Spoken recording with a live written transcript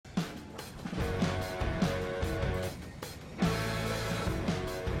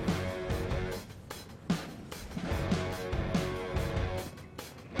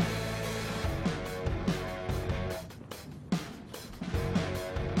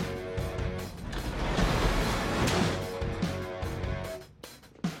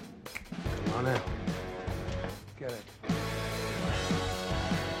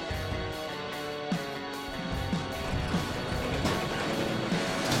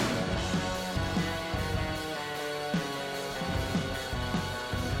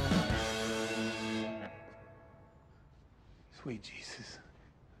Sweet Jesus.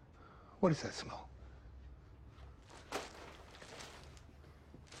 What is that smell?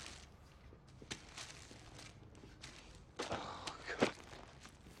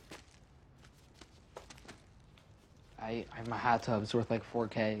 My hot tub's worth like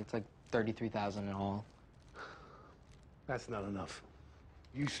 $4K. It's like $33,000 in all. That's not enough.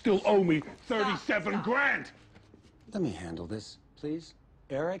 You still owe me 37 grand! Let me handle this, please.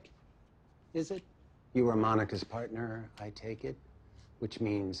 Eric, is it? You were Monica's partner, I take it, which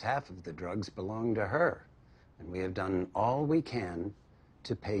means half of the drugs belong to her. And we have done all we can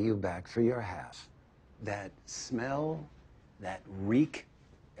to pay you back for your half. That smell, that reek,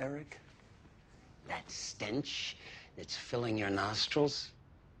 Eric, that stench that's filling your nostrils,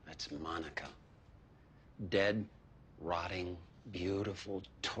 that's Monica. Dead, rotting, beautiful,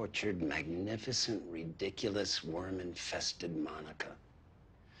 tortured, magnificent, ridiculous, worm-infested Monica.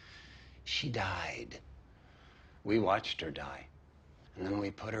 She died. We watched her die, and then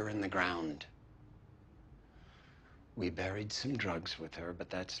we put her in the ground. We buried some drugs with her, but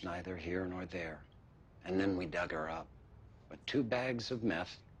that's neither here nor there. And then we dug her up with 2 bags of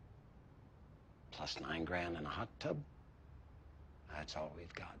meth, plus 9 grand in a hot tub. That's all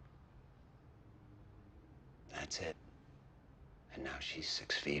we've got. That's it. And now she's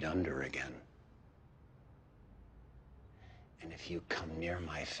 6 feet under again. And if you come near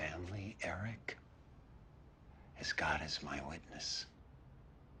my family, Eric, as God is my witness,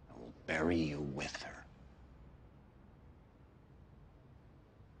 I will bury you with her.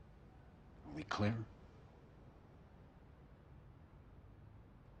 Are we clear?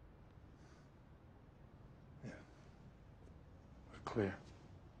 Yeah. We're clear.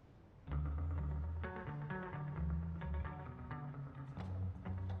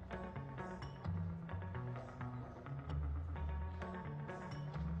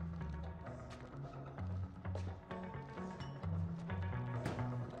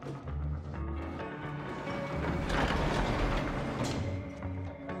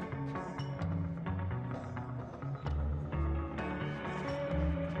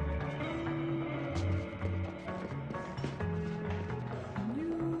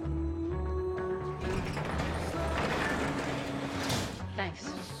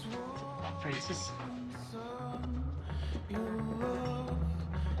 Thanks, Francis.